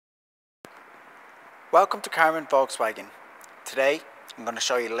Welcome to Karmann Volkswagen. Today I'm going to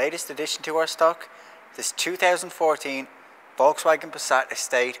show you the latest addition to our stock, this 2014 Volkswagen Passat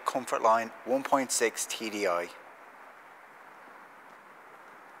Estate Comfortline 1.6 TDI.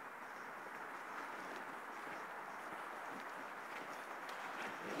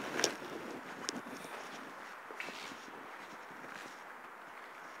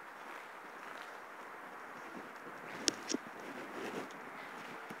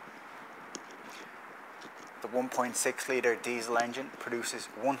 The 1.6 litre diesel engine produces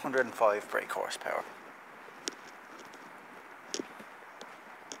 105 brake horsepower.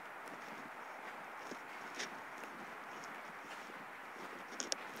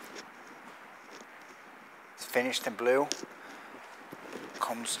 It's finished in blue,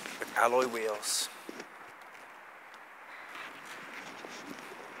 comes with alloy wheels.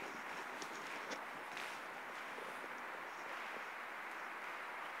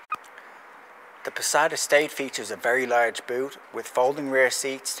 The Passat Estate features a very large boot with folding rear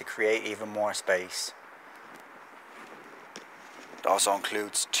seats to create even more space. It also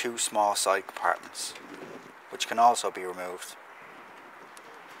includes two small side compartments, which can also be removed.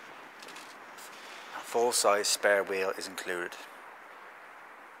 A full-size spare wheel is included.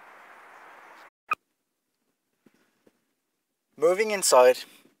 Moving inside,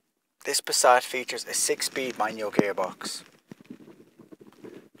 this Passat features a 6-speed manual gearbox.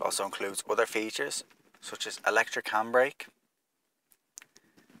 It also includes other features such as electric handbrake,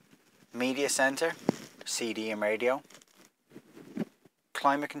 media center, CD and radio,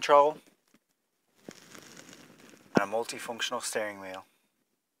 climate control, and a multifunctional steering wheel.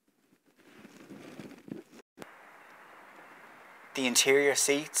 The interior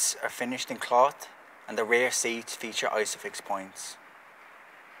seats are finished in cloth and the rear seats feature Isofix points.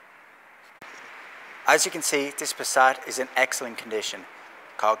 As you can see, this Passat is in excellent condition.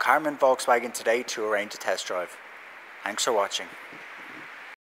 Call Karmann Volkswagen today to arrange a test drive. Thanks for watching.